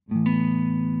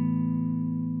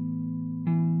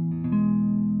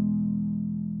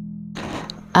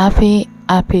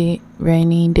Happy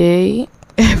rainy day,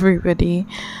 everybody.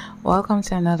 Welcome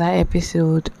to another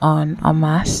episode on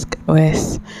Unmask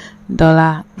with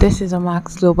Dola. This is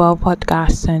Unmask Global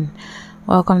podcast, and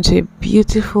welcome to a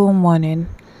beautiful morning.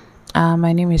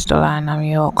 My name is Dola, and I'm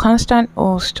your constant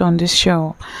host on this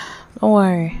show. Don't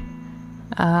worry.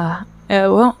 On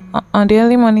the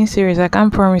early morning series, I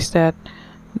can't promise that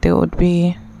there would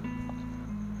be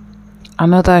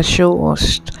another show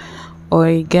host or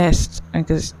a guest,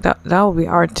 because that would be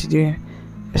hard to do,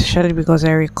 especially because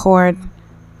I record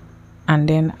and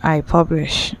then I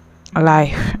publish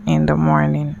live in the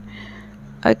morning.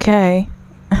 Okay.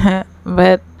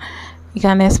 But you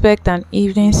can expect an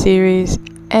evening series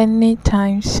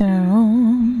anytime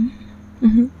soon.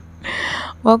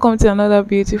 Welcome to another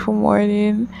beautiful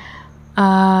morning.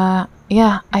 I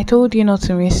told you not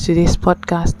to miss today's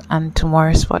podcast and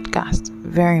tomorrow's podcast.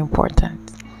 Very important.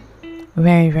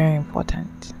 Very, very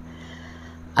important.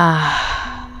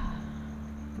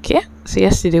 Okay. So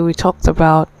yesterday we talked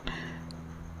about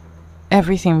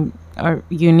everything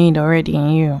you need already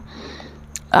in you.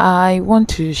 I want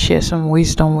to share some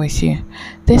wisdom with you.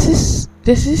 This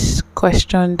is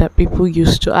question that people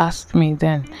used to ask me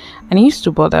then, and it used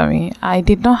to bother me. I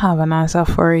did not have an answer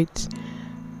for it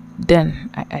then.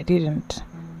 I didn't,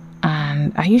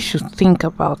 and I used to think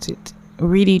about it.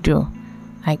 Really do.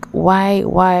 Like, why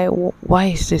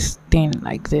is this thing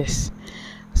like this?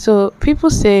 So people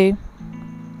just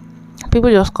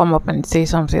come up and say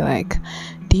something like,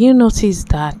 do you notice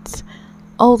that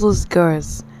all those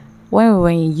girls, when we were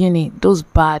in uni, those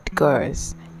bad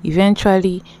girls,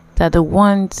 eventually they're the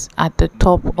ones at the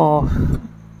top of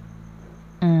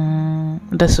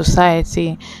the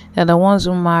society. They're the ones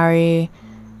who marry,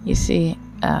 you see,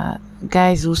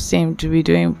 guys who seem to be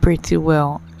doing pretty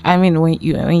well. I mean, when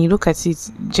you look at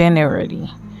it generally,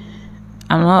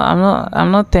 I'm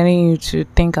not telling you to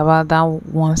think about that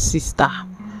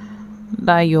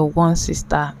your one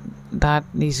sister that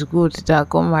is good, that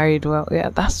got married well. Yeah,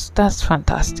 that's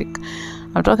fantastic.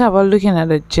 I'm talking about looking at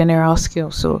the general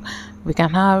scale. So we can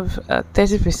have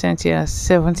 30% here,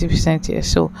 70% here.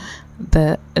 So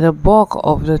the bulk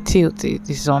of the tilt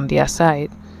is on their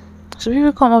side. So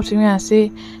people come up to me and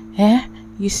say,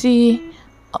 you see,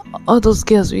 all those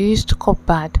girls we used to call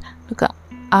bad, look at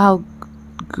how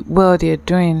well they're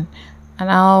doing and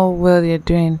how well they're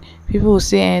doing. People will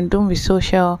say, don't be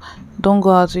social, don't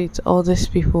go out with all these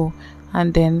people.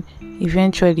 And then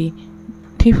eventually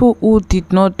people who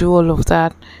did not do all of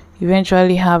that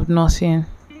eventually have nothing.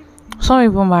 Some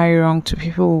people marry wrong to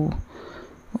people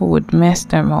who would mess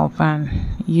them up and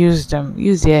use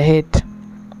their head.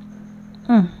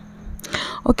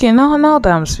 Okay, now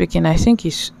that I'm speaking, I think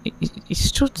it's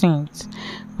two things,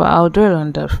 but I'll dwell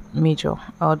on the major.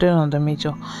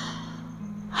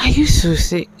 I used to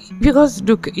say, because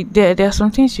look, there are some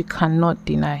things you cannot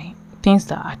deny, things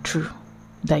that are true,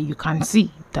 that you can see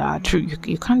that are true.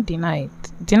 You can't deny it.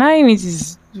 Denying it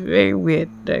is very weird.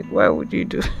 Like, why would you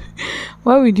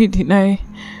deny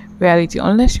reality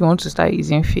unless you want to start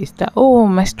using faith that, oh,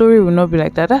 my story will not be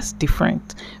like that? That's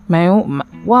different.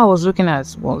 What I was looking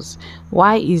at was,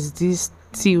 why is this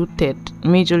tilted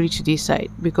majorly to this side?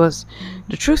 Because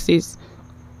the truth is,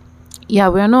 yeah,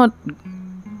 we're not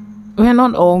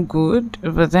all good,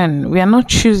 but then we are not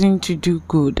choosing to do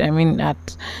good. I mean,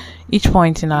 at each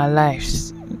point in our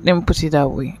lives, let me put it that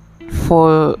way,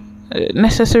 for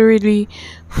necessarily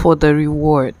for the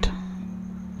reward.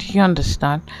 Do you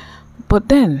understand? But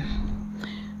then,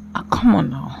 come on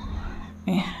now,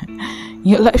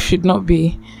 your life should not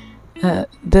be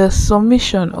the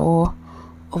summation or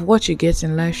of what you get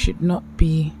in life should not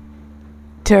be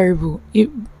terrible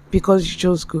because you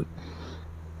chose good.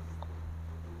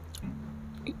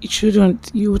 It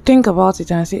shouldn't. You think about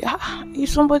it and say, if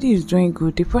somebody is doing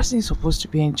good, the person is supposed to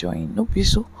be enjoying. No, be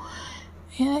so.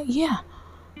 Yeah,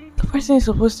 the person is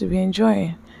supposed to be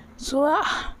enjoying. So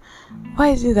why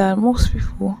is it that most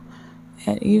people,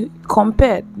 we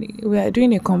are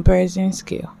doing a comparison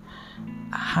scale?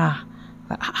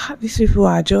 These people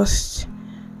are just,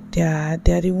 they're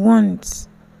the ones,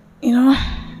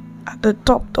 at the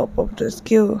top of the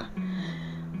scale,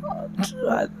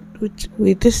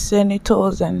 with these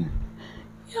senators, and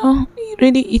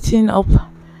really eating up.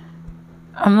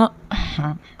 I'm not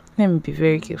let me be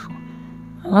very careful.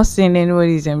 I'm not saying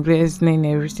anybody's embracing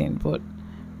everything, but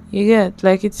you get,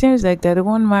 like, it seems like they're the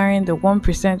one marrying the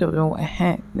 1% of the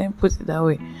let me put it that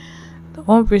way, the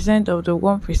 1% of the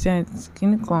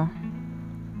 1%.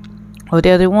 Or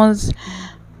they're the ones,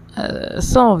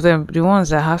 some of them, the ones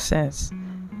that have sense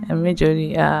and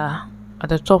majorly at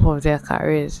the top of their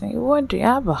careers. And you wonder,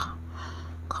 Abba,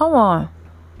 come on.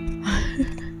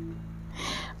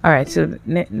 All right, so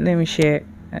let me share.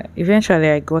 Eventually,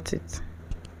 I got it.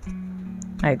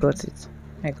 I got it.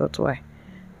 I got why.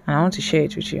 And I want to share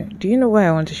it with you. Do you know why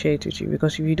I want to share it with you?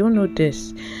 Because if you don't know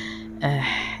this, uh,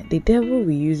 the devil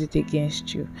will use it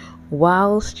against you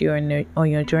whilst you're on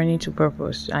your journey to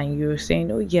purpose, and you're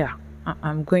saying, "Oh yeah,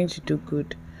 I'm going to do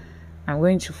good. I'm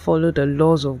going to follow the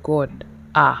laws of God."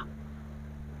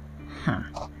 Huh.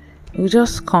 You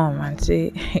just come and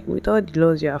say, with all the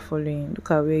laws you are following,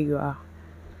 look at where you are.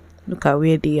 Look at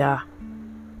where they are.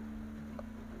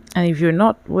 And if you're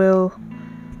not well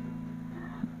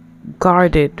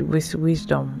guarded with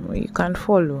wisdom, you can't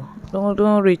follow.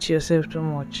 Don't reach yourself too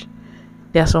much.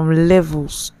 There are some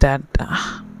levels that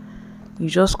you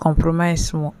just compromise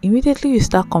small. Immediately you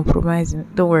start compromising.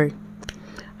 Don't worry.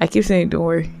 I keep saying don't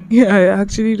worry. Yeah, I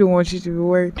actually don't want you to be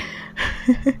worried.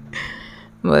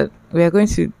 But we are going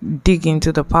to dig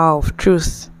into the power of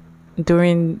truth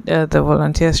during the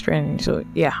volunteers training. So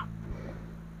yeah,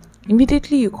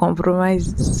 immediately you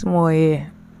compromise small, yeah,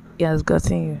 it has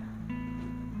gotten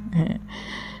you.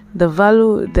 The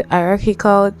value, the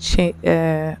hierarchical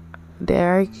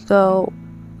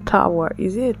tower,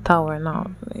 is it a tower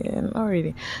now? Yeah, not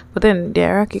really, but then the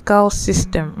hierarchical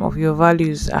system of your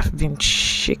values have been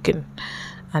shaken,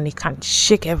 and it can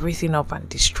shake everything up and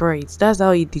destroy it. That's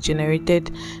how it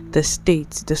degenerated the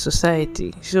state, the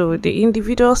society. So the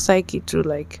individual psyche too,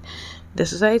 like the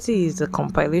society is the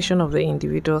compilation of the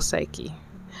individual psyche,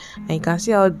 and you can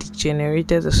see how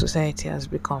degenerated the society has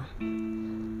become.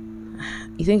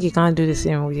 You think you can't do the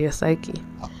same with your psyche?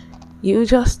 You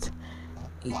just,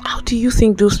 how do you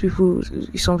think those people,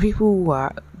 some people who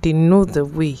are, they know the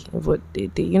way, but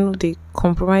they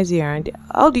compromise here and there.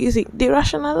 How do you think they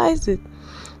rationalize it?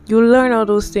 You learn all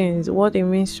those things, what it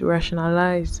means to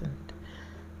rationalize,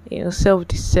 and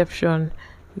self-deception.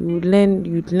 You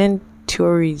learn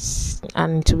theories,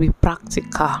 and to be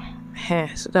practical,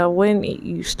 so that when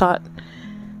you start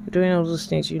doing all those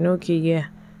things, okay, yeah,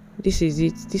 this is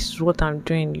it, this is what I'm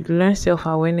doing. You learn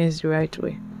self-awareness the right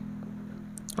way.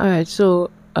 All right,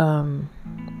 so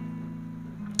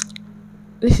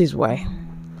this is why,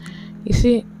 you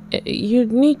see, you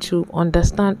need to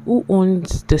understand who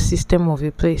owns the system of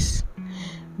a place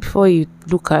before you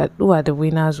look at who are the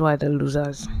winners, who are the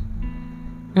losers.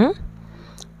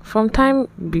 From time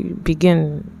the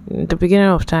beginning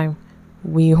of time,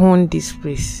 we own this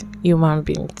place, human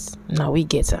beings. Now we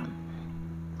get them,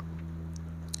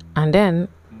 and then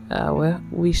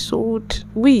we sold.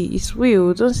 It's we.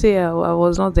 Don't say I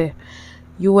was not there.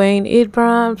 You were in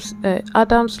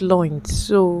Adam's loins,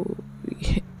 so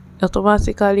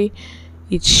automatically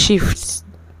it shifts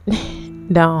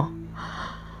down.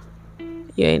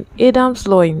 You're in Adam's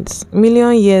loins,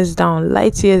 million years down,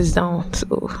 light years down.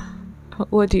 So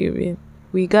what do you mean?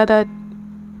 We gathered,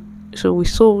 so we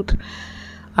sold,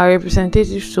 our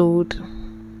representative sold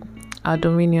our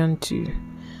dominion to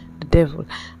the devil.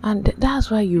 And that's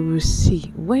why you will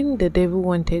see, when the devil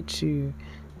wanted to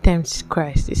tempt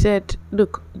Christ, he said,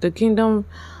 look, the kingdom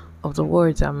of the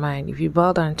words are mine. If you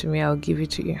bow down to me, I'll give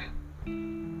it to you.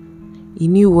 He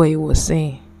knew what he was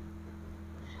saying.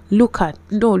 Look at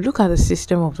the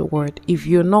system of the word. If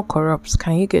you're not corrupt,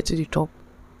 can you get to the top?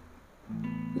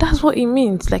 That's what it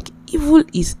means. Like, evil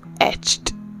is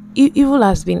etched. Evil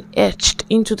has been etched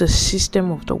into the system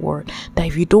of the word, that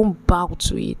if you don't bow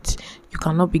to it, you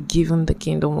cannot be given the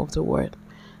kingdom of the word.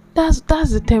 That's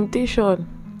the temptation.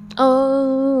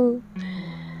 Oh,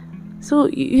 so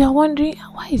you're wondering,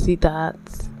 why is it that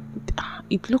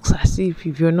it looks as if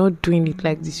you're not doing it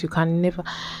like this, you can never.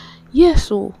 Yes,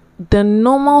 so the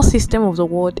normal system of the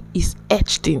word is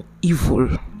etched in evil.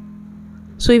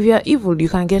 So if you are evil, you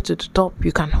can get to the top,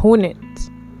 you can own it.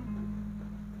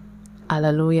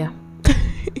 Hallelujah.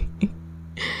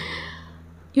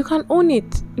 You can own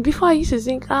it. Before, I used to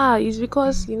think, it's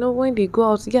because, when they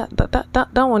go out, yeah,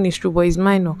 that one is true, but it's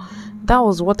minor. That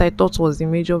was what I thought was the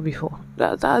major before.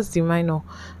 That's the minor.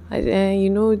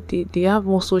 They have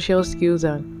more social skills,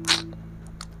 and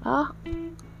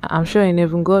I'm sure in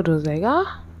heaven God was like,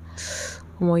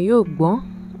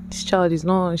 this child is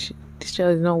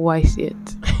not wise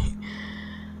yet.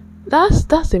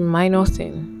 That's a minor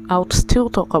thing. I would still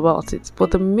talk about it,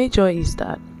 but the major is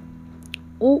that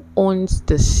who owns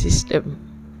the system?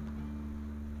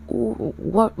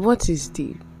 What is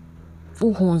the,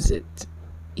 who owns it?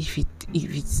 If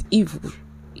it's evil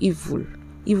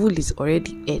is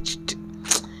already edged.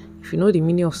 If you know the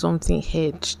meaning of something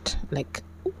hedged, like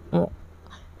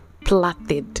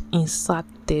platted,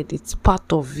 inserted, it's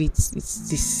part of it. It's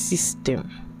the system.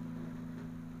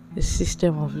 The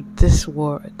system of this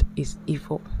world is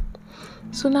evil.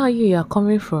 So now you are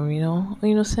coming from,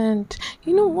 innocent.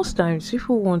 Most times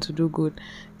people want to do good.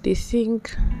 They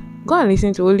think, go and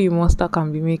listen to Only a Monster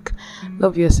Can Be Make.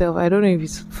 Love Yourself. I don't know if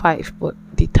it's 5, but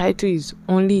the title is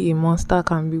Only a Monster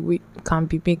Can Be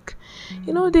Make.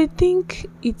 They think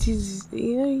it is,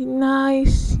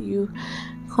 nice. You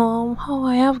come,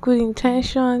 I have good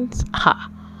intentions.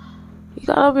 You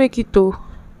cannot make it though.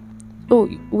 Oh,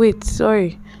 wait,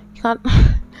 sorry. You can't.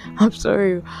 I'm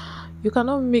sorry. You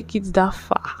cannot make it that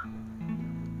far.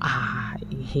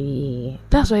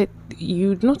 That's why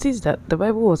you notice that the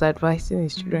Bible was advising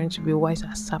his children to be wise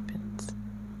as serpents.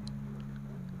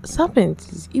 Serpent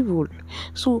is evil.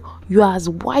 So you are as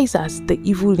wise as the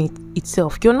evil in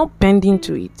itself. You're not bending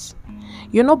to it.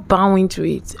 You're not bowing to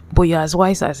it, but you're as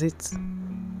wise as it.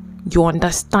 You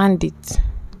understand it.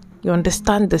 You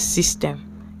understand the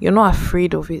system. You're not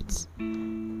afraid of it.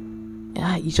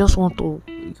 You just want to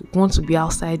be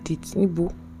outside it.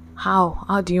 Nibo,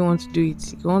 how do you want to do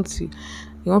it? You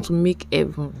want to make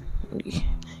heaven.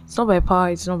 It's not by power,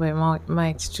 it's not by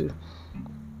might too.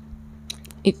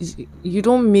 You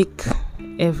don't make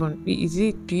heaven.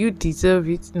 Do you deserve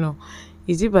it? No.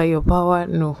 Is it by your power?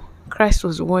 No. Christ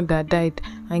was the one that died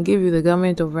and gave you the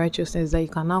garment of righteousness that you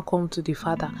can now come to the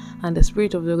Father, and the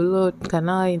Spirit of the Lord can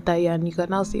now enter you, and you can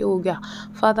now say, oh yeah,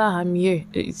 Father, I'm here.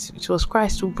 It was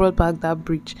Christ who brought back that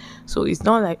bridge. So it's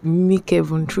not like make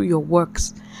heaven through your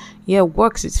works. Yeah,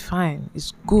 works is fine.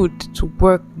 It's good to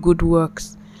work good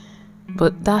works,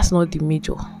 but that's not the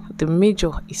major. The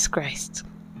major is Christ.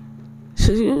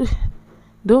 So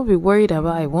don't be worried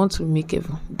about I want to make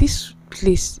heaven. This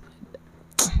place,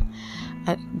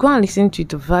 go and listen to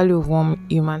the value of one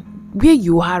human. Where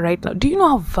you are right now, do you know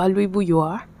how valuable you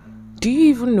are? Do you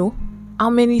even know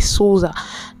how many souls are?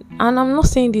 And I'm not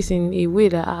saying this in a way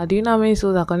that do you know how many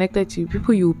souls are connected to you?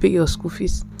 People you pay your school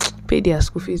fees, pay their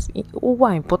school fees.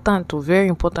 Important or very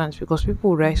important, because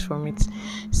people rise from it.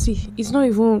 See, it's not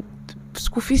even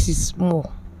school fees is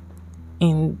small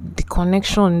in the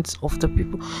connections of the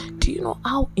people. Do you know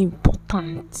how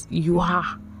important you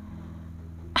are?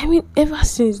 I mean, ever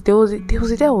since there was a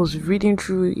day I was reading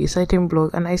through a certain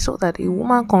blog, and I saw that a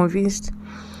woman convinced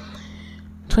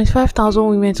 25,000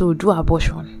 women to do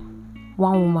abortion.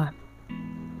 One woman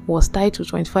was tied to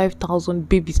 25,000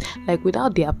 babies. Like,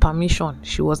 without their permission,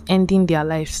 she was ending their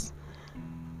lives.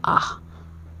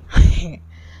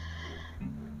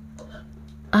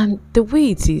 And the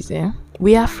way it is,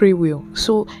 we have free will.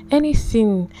 So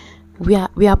anything, we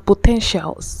are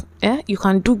potentials. You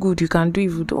can do good, you can do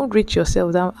evil. Don't rate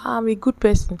yourself down. I'm a good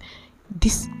person.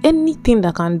 Anything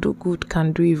that can do good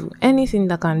can do evil. Anything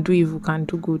that can do evil can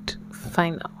do good.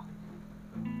 Fine now.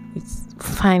 It's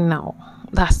fine now.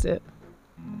 That's it.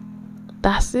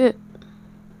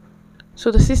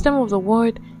 So the system of the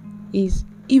world is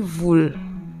evil.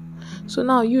 So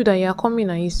now you that you're coming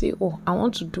and you say, oh, I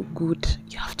want to do good,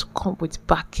 you have to come with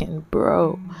backing,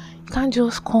 bro. You can't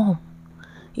just come.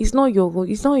 It's not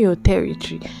your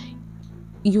territory.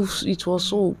 It was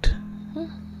sold.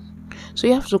 So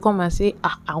you have to come and say,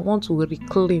 I want to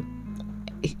reclaim.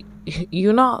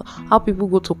 You know how people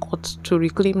go to court to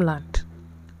reclaim land?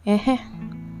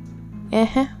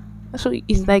 So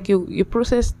it's like you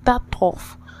process that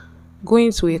tough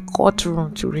going to a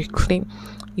courtroom to reclaim.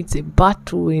 It's a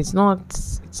battle. It's not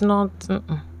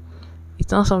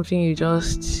something you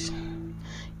just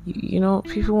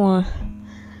people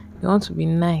want to be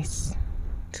nice,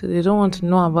 so they don't want to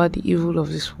know about the evil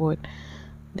of this world.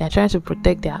 They're trying to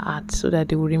protect their hearts so that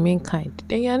they will remain kind.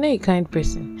 Then you're not a kind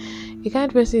person. A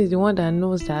kind person is the one that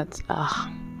knows that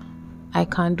I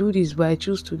can do this, but I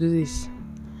choose to do this.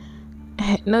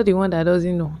 Not the one that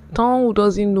doesn't know. Someone who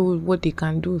doesn't know what they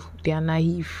can do, they are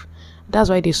naive. That's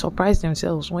why they surprise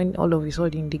themselves when all of a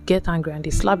sudden they get angry and they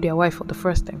slap their wife for the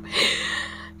first time.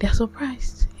 They're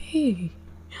surprised. Hey,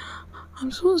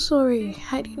 I'm so sorry.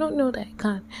 I did not know that I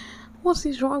can. What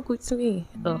is wrong with me?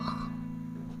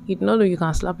 You don't know you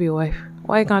can slap your wife.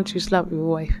 Why can't you slap your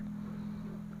wife?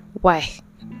 Why?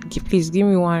 Please give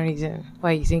me one reason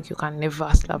why you think you can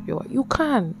never slap your wife. You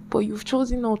can, but you've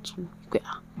chosen not to.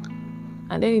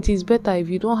 And then it is better if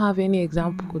you don't have any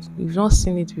examples, you've not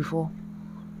seen it before,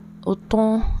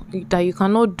 that you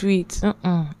cannot do it.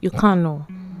 You can't. No,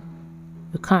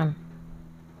 you can.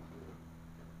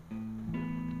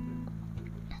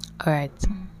 All right.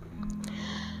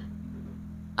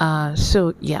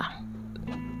 So yeah,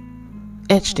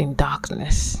 etched in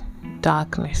darkness.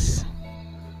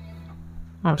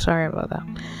 I'm sorry about that.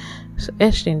 So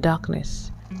etched in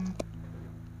darkness.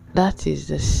 That is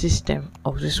the system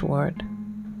of this world.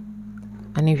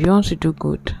 And if you want to do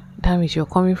good, that means you're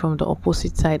coming from the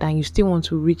opposite side and you still want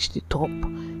to reach the top.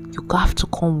 you have to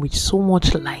come with so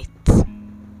much light.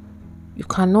 You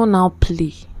cannot now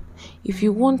play. If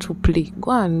you want to play,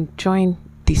 go and join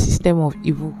the system of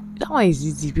evil. That one is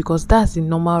easy because that's the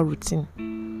normal routine.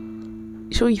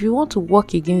 So if you want to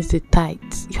work against the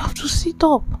tides, you have to sit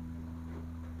up.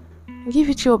 Give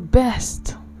it your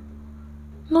best.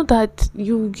 Not that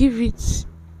you give it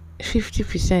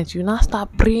 50%. You now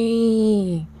start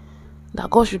praying that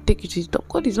God should take you to the top.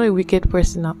 God is not a wicked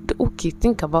person. Now, okay,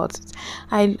 think about it.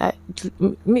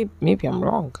 Maybe I'm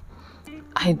wrong.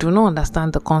 I do not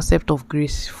understand the concept of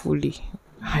grace fully.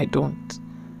 I don't.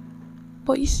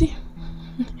 But you see,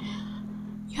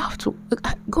 you have to.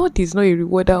 God is not a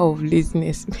rewarder of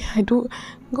laziness.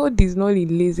 God is not a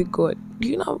lazy God. Do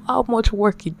you know how much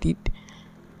work He did?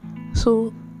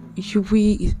 So,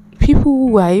 people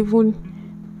who are even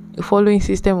following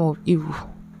system of evil,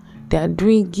 they are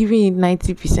giving it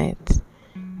 90%.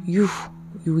 You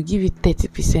will give it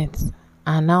 30%,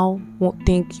 and now won't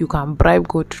think you can bribe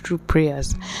God through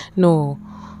prayers. No,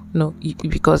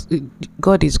 because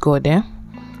God is God.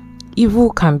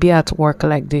 Evil can be at work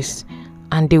like this,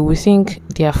 and they will think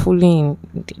they are fully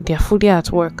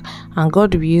at work, and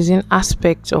God will be using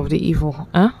aspects of the evil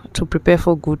to prepare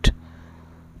for good.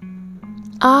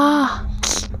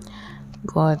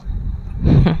 God.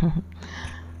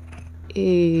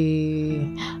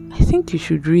 I think you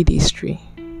should read history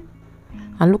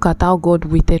and look at how God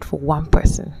waited for one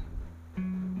person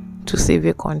to save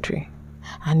a country.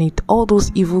 And all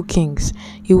those evil kings,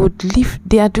 He would leave.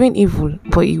 They are doing evil,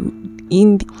 but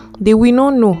they will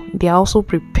not know they are also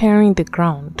preparing the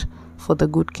ground for the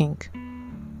good king,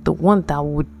 the one that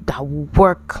will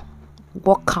work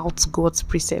out God's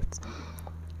precepts.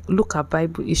 Look at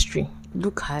Bible history.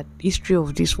 Look at history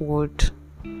of this world.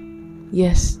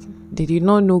 Yes, they did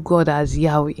not know God as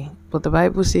Yahweh, but the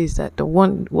Bible says that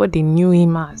what they knew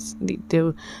Him as,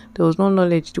 there was no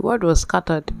knowledge. The word was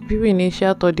scattered. People in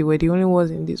Asia thought they were the only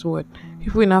ones in this world.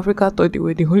 People in Africa thought they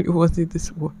were the only ones in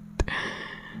this world.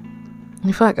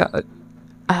 In fact,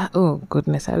 oh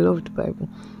goodness, I love the Bible.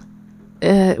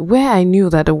 Where I knew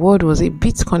that the world was a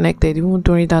bit connected, even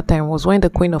during that time, was when the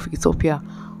Queen of Ethiopia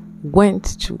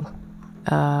went to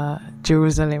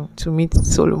Jerusalem to meet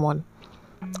Solomon.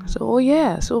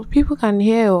 So people can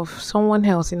hear of someone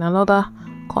else in another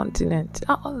continent.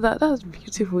 That's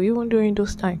beautiful, even during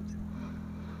those times.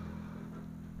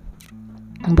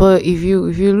 But if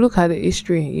you look at the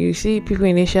history, you see people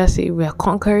in Asia say we are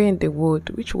conquering the world.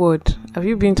 Which world? Have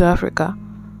you been to Africa?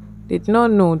 They did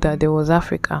not know that there was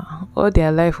Africa. All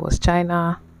their life was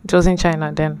China. It wasn't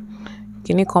China then.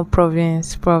 Guinea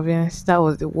province. That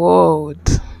was the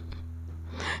world.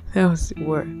 That was the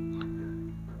world.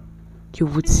 You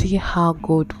would see how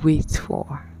God waits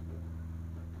for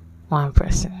one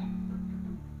person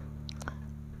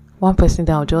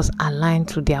that will just align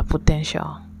to their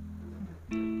potential.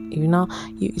 It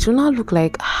will not look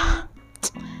like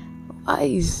why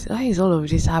is all of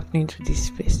this happening to this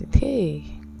person? Hey,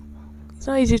 it's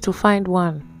not easy to find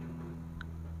one.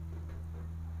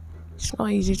 It's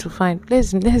not easy to find.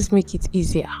 Let's make it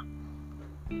easier.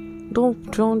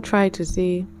 Don't try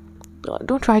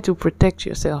to protect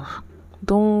yourself.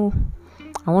 I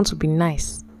want to be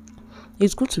nice.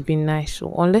 It's good to be nice.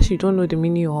 So unless you don't know the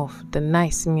meaning of the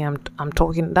nice me I'm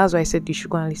talking, that's why I said you should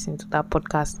go and listen to that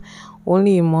podcast.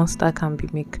 Only a monster can be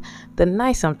meek. The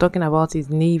nice I'm talking about is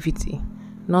naivety,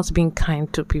 not being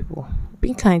kind to people.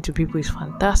 Being kind to people is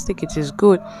fantastic. It is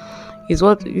good. Is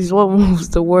what moves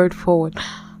the world forward.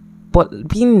 But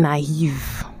being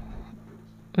naive,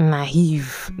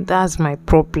 that's my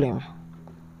problem.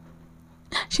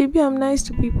 Shebi, I'm nice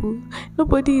to people.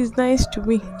 Nobody is nice to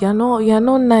me. You're not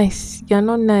nice. You're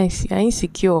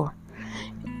insecure.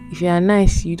 If you are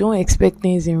nice, you don't expect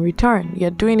things in return.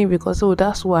 You're doing it because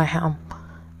that's who I am.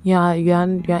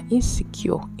 You're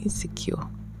insecure.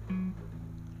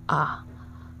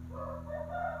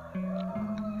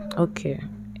 Okay.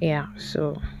 Yeah.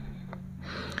 So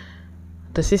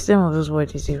the system of this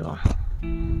world is evil.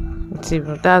 It's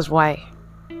evil. That's why.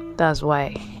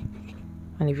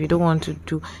 And if you don't want to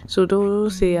do so, don't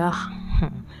say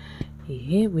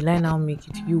will I now make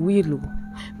it? You will,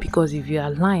 because if you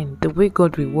align, the way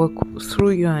God will work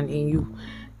through you and in you,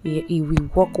 He will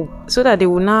work so that they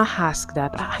will now ask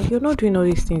that you're not doing all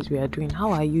these things we are doing. How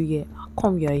are you here? How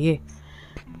come you are here?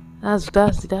 That's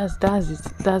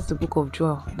the book of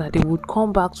Joel, that they would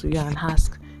come back to you and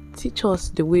ask, teach us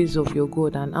the ways of your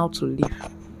God and how to live.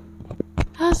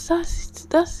 That's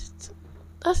it.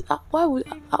 Why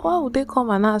would they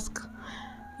come and ask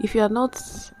if you are not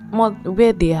more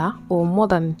where they are, or more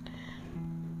than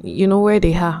where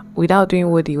they are, without doing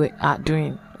what they are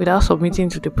doing, without submitting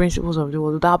to the principles of the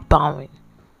world, without bowing?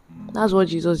 That's what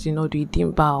Jesus did not do. He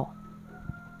didn't bow.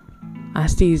 And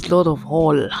still is Lord of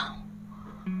all.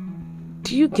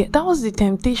 Do you get that? Was the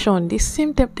temptation. The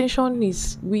same temptation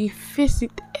is we face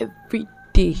it every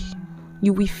day.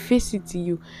 You will face it.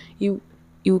 You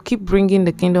will keep bringing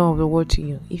the kingdom of the world to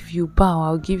you. If you bow,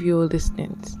 I'll give you all these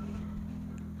things.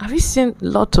 Have you seen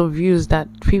lots of views that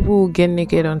people who get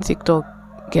naked on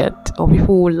TikTok get, or people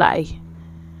who lie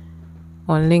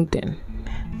on LinkedIn?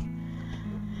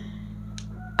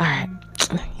 Alright,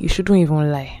 you shouldn't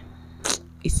even lie.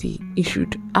 You see, you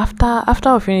should after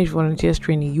I finish volunteers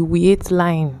training, you will hate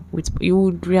lying. You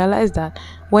would realize that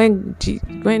when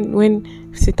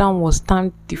Satan was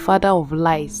termed the father of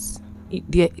lies,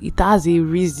 it has a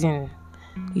reason.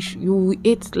 You will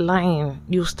hate lying.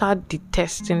 You start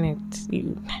detesting it.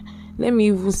 Let me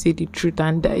even say the truth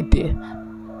and die there.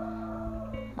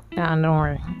 Don't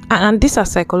worry. And these are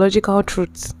psychological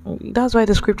truths. That's why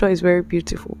the scripture is very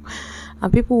beautiful.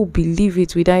 And people who believe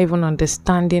it without even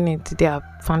understanding it, they are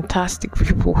fantastic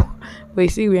people. But you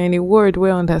see, we're in a world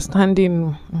where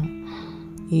understanding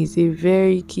is a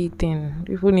very key thing.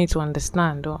 People need to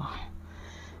understand.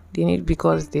 They need,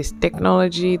 because there's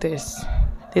technology, there's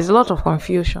a lot of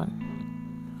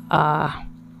confusion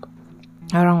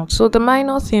around. So the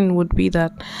minor thing would be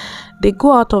that they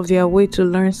go out of their way to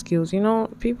learn skills.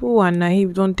 People who are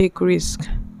naive don't take risk.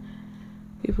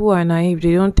 People who are naive,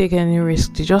 they don't take any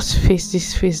risk. They just face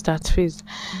this, face that, face,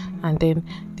 and then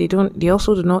they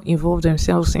also do not involve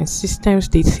themselves in systems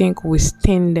they think will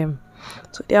stain them.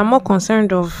 So they are more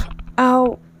concerned of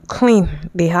how clean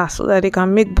they are, so that they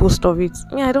can make boast of it.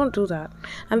 Me, I don't do that.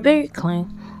 I'm very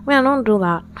clean. Me, I don't do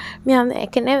that. Me, I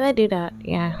can never do that.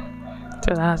 Yeah.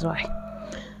 So that's why.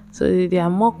 So they are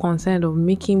more concerned of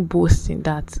making boasts in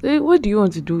that. What do you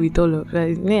want to do with all of that?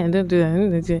 I don't do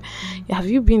that. Have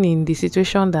you been in the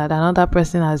situation that another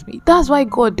person has been? That's why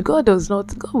God does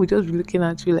not. God will just be looking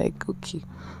at you like, okay,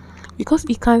 because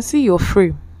He can see your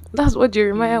frame. That's what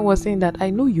Jeremiah was saying, that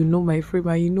I know you know my frame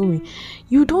and you know me.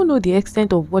 You don't know the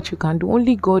extent of what you can do.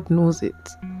 Only God knows it.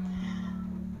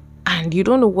 And you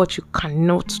don't know what you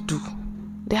cannot do.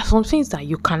 There are some things that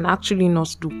you can actually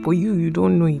not do, but you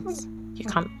don't know it.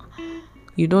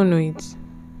 You don't know it.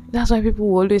 That's why people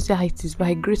will always say, it is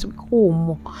by grace. Oh,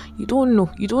 more. You don't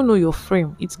know your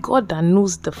frame. It's God that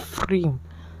knows the frame.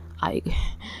 I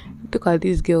look at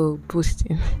this girl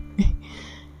boasting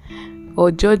or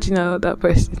judging another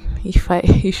person.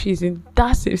 If she's in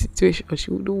that same situation, she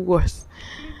will do worse.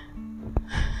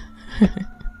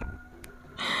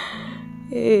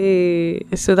 Hey,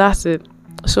 so that's it.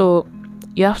 So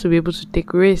you have to be able to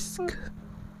take risk.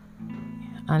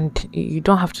 And you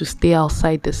don't have to stay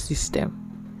outside the system.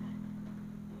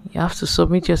 You have to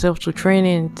submit yourself to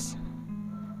trainings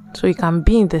so you can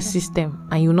be in the system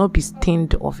and you'll not be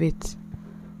stained of it.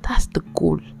 That's the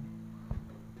goal.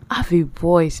 Have a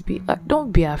voice.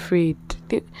 Don't be afraid.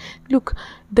 Look,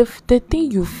 the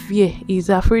thing you fear is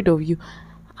afraid of you.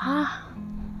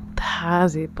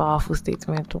 That's a powerful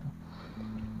statement.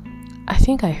 I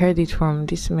think I heard it from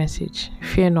this message,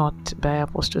 Fear Not by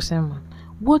Apostle Simon.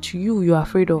 What you're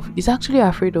afraid of is actually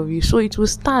afraid of you, so it will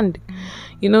stand.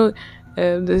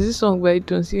 There's this song by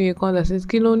Don't See Me that says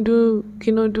Kilondu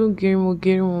Girimu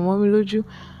Mamiloju.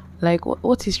 Like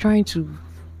what is trying to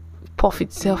puff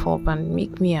itself up and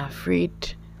make me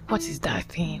afraid? What is that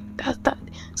thing? That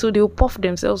so they'll puff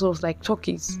themselves up like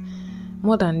turkeys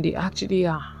more than they actually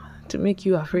are to make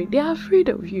you afraid. They're afraid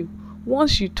of you.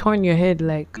 Once you turn your head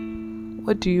like,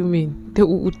 what do you mean?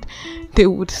 They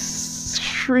would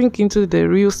shrink into the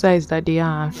real size that they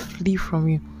are and flee from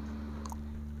you.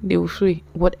 They will flee.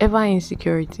 Whatever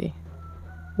insecurity,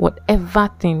 whatever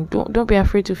thing, don't be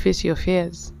afraid to face your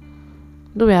fears.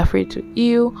 Don't be afraid to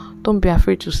heal. Don't be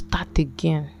afraid to start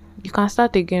again. You can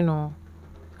start again,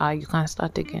 you can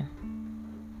start again,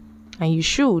 and you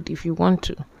should if you want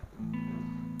to.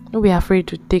 Don't be afraid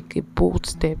to take a bold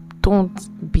step.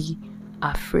 Don't be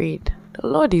afraid. The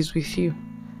Lord is with you.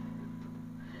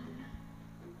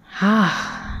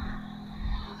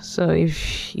 So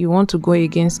if you want to go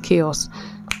against chaos,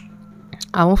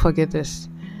 I won't forget this.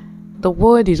 The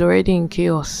world is already in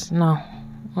chaos now.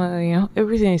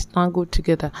 Everything is not good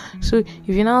together. So if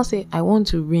you now say, I want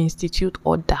to reinstitute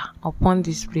order upon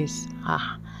this place,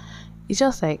 it's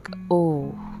just like,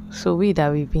 so we've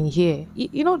been here.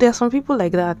 There are some people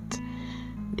like that.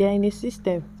 They are in a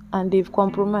system and they've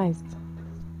compromised.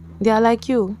 They are like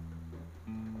you.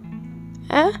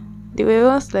 They were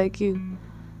once like you.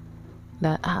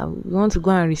 That we want to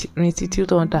go and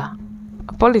reinstitute order.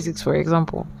 Politics, for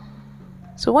example.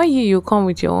 So one year you come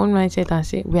with your own mindset and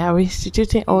say we are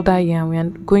instituting all that year and we are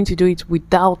going to do it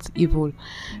without evil.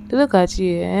 They look at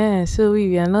you, so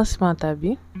we are not smart,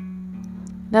 Abby.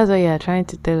 That's what you are trying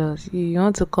to tell us. You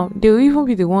want to come, they will even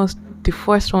be the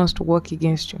first ones to work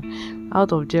against you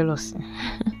out of jealousy.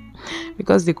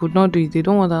 Because they could not do it. They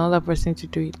don't want another person to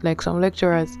do it. Like some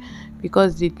lecturers,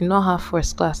 because they do not have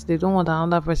first class, they don't want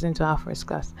another person to have first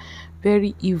class.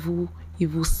 Very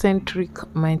evil-centric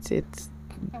mindset.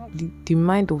 The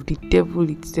mind of the devil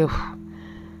itself.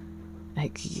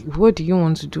 Like, what do you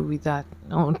want to do with that?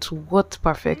 Onto what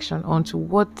perfection? Onto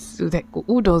what? Like,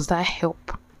 who does that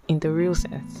help in the real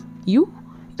sense? You?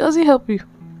 It doesn't help you.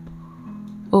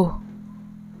 Oh,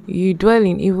 you dwell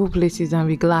in evil places and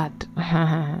be glad.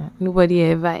 Nobody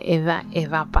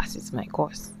ever passes my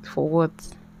course. For what?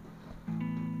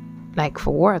 Like,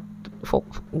 for what? For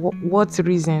what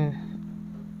reason?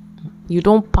 You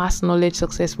don't pass knowledge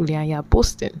successfully and you're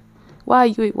boasting. Why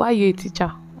are you a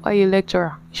teacher? Why are you a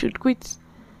lecturer? You should quit.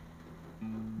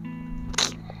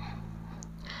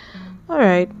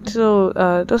 Alright, so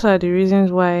those are the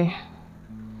reasons why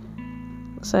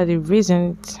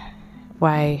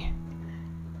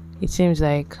it seems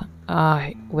like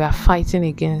we are fighting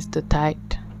against the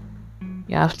tide.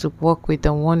 You have to work with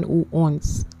the one who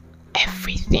owns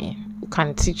everything, who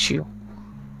can teach you.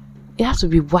 You have to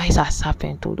be wise as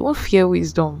serpent. Don't fear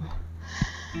wisdom.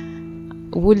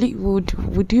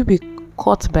 Would you be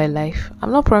caught by life?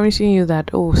 I'm not promising you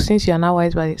that, since you are now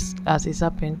wise as a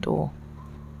serpent,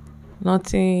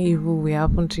 nothing evil will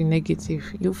happen to you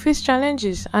negative. You face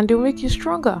challenges and they'll make you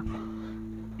stronger.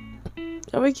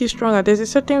 There's a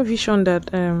certain vision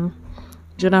that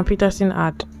Jordan Peterson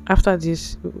had after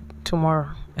this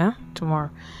tomorrow.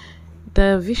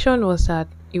 The vision was that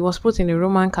he was put in a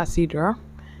Roman cathedral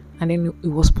and then he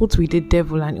was put with the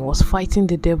devil and he was fighting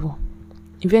the devil.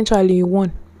 Eventually he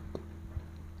won.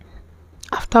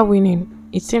 After winning,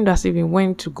 it seemed as if he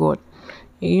went to God.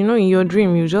 In your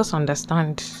dream, you just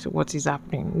understand what is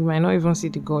happening. You might not even see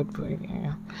the God, but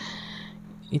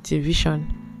it's a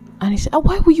vision. And he said,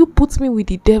 why will you put me with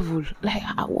the devil? Like,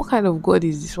 what kind of God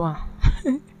is this one?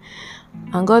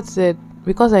 And God said,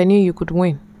 because I knew you could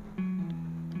win.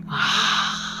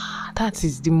 That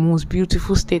is the most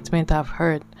beautiful statement I've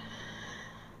heard.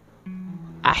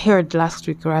 I heard last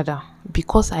week rather.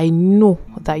 Because I know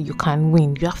that you can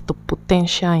win. You have the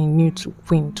potential in you to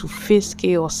win, to face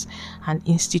chaos and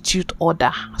institute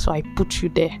order. So I put you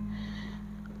there.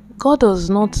 God does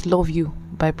not love you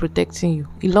by protecting you.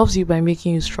 He loves you by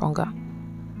making you stronger.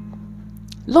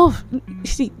 Love,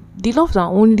 see, the love that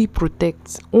only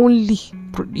protects,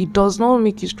 it does not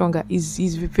make you stronger.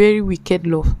 Is very wicked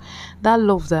love. That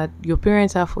love that your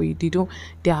parents have for you, they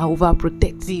are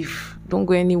overprotective. Don't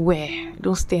go anywhere.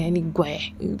 Don't stay anywhere.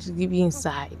 Just keep you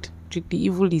inside. The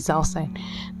evil is outside.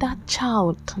 That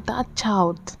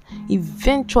child,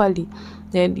 eventually,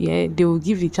 then they will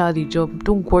give the child a job.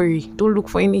 Don't worry. Don't look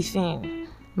for anything.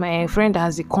 My friend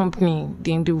has a company.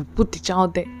 Then they will put the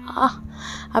child there.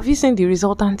 Have you seen the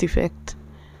resultant effect?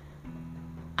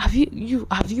 Have you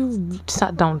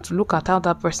sat down to look at how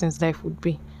that person's life would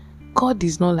be? God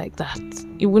is not like that.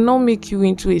 It will not make you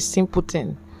into a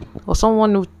simpleton or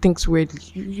someone who thinks weirdly.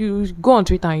 You go on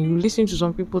Twitter and you listen to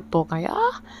some people talk and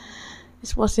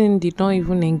this person did not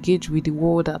even engage with the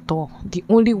world at all. The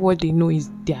only word they know is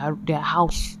their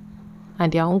house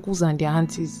and their uncles and their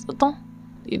aunties.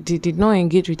 They did not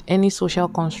engage with any social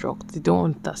construct. They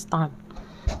don't understand.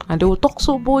 And they will talk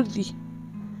so boldly.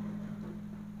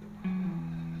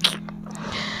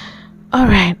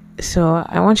 Alright, so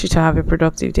I want you to have a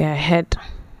productive day ahead.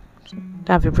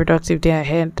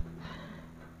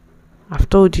 I've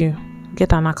told you,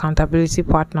 get an accountability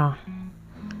partner.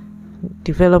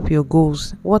 Develop your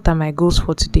goals. What are my goals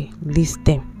for today? List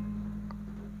them.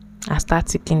 And start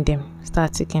ticking them.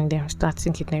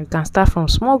 You can start from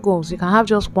small goals. You can have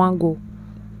just one goal.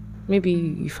 Maybe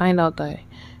you find out that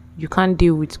you can't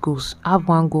deal with goals. Have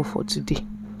one goal for today.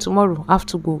 Tomorrow, have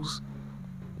 2 goals.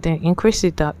 Then increase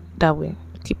it that way.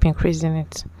 Keep increasing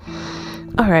it.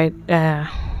 Alright. You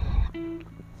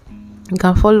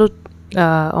can follow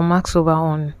Unmask Global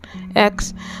on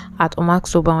X at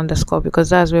Unmask Global _ because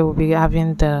that's where we'll be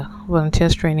having the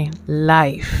volunteers training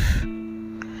live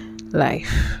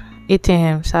 8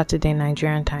 a.m. Saturday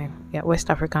Nigerian time, West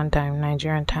African time,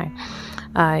 Nigerian time.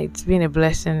 It's been a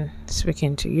blessing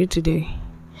speaking to you today.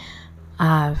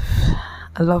 Have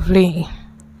a lovely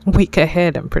week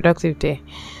ahead and productive day.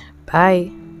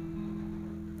 Bye.